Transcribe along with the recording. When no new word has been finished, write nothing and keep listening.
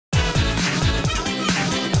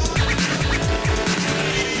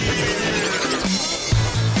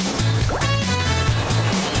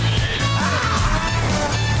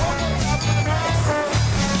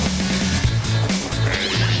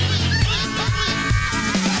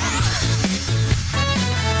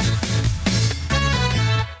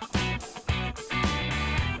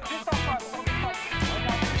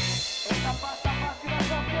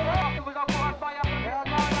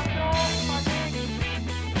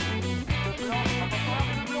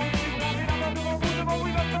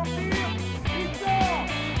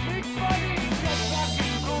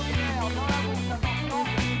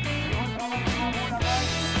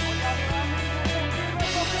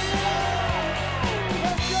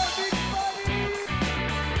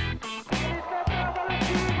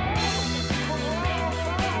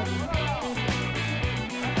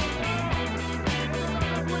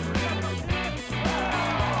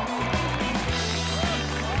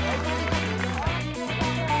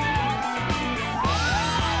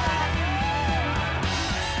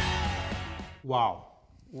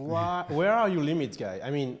Wow. Where are your limits, guy? I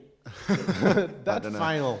mean, that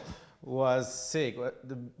final was sick.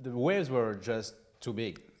 The waves were just too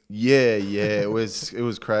big. Yeah, it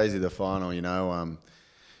was crazy, the final, you know.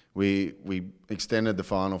 We extended the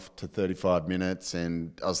final to 35 minutes,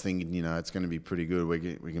 and I was thinking, you know, it's going to be pretty good.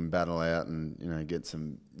 We can battle out and, you know, get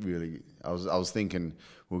some really. I was thinking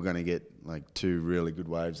we're going to get like 2 really good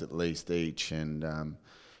waves at least each, and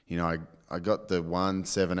you know, I got the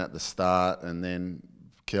 1-7 at the start, and then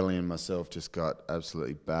Kelly and myself just got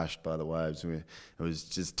absolutely bashed by the waves. It was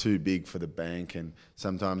just too big for the bank, and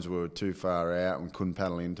sometimes we were too far out and couldn't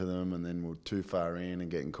paddle into them, and then we were too far in and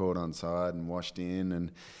getting caught on side and washed in,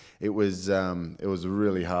 and it was a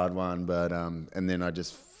really hard one. But and then I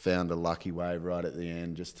just found a lucky wave right at the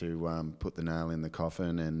end just to put the nail in the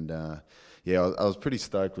coffin, and yeah, I was pretty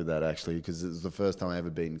stoked with that actually, because it was the first time I ever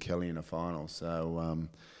beaten Kelly in a final. So.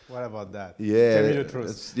 What about that? Yeah, tell me the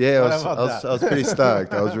truth. Yeah, I was pretty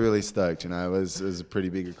stoked. I was really stoked. You know, it was a pretty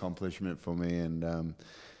big accomplishment for me, and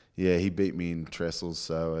yeah, he beat me in trestles,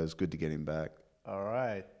 so it was good to get him back. All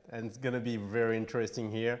right, and it's gonna be very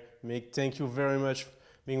interesting here. Mick, thank you very much for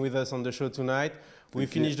being with us on the show tonight. We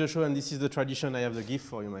finished the show, and this is the tradition. I have the gift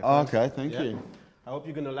for you, my friend. Oh, okay, thank you. I hope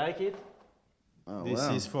you're gonna like it. Oh, this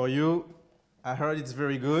wow. is for you. I heard it's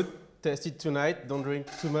very good. Test it tonight. Don't drink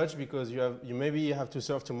too much because you maybe have to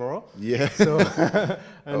surf tomorrow. Yeah. So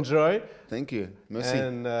enjoy. Thank you. Merci.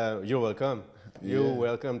 And you're welcome. You're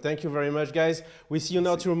welcome. Thank you very much, guys. We see you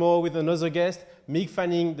now tomorrow with another guest. Mick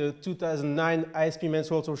Fanning, the 2009 ISP Men's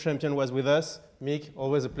World Tour champion, was with us. Mick,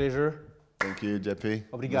 always a pleasure. Thank you, JP.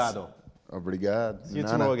 Obrigado. Obrigado. See you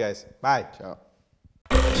tomorrow, guys. Bye. Ciao.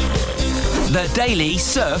 The Daily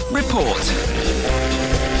Surf Report.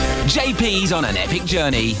 JP's on an epic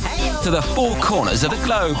journey to the 4 corners of the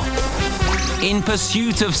globe in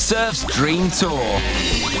pursuit of surf's dream tour.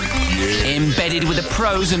 Embedded with the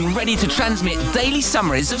pros and ready to transmit daily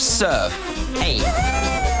summaries of surf. Hey.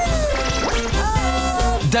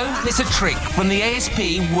 Don't miss a trick from the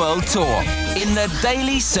ASP World Tour in the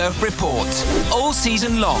Daily Surf Report. All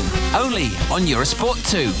season long, only on Eurosport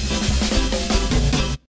 2.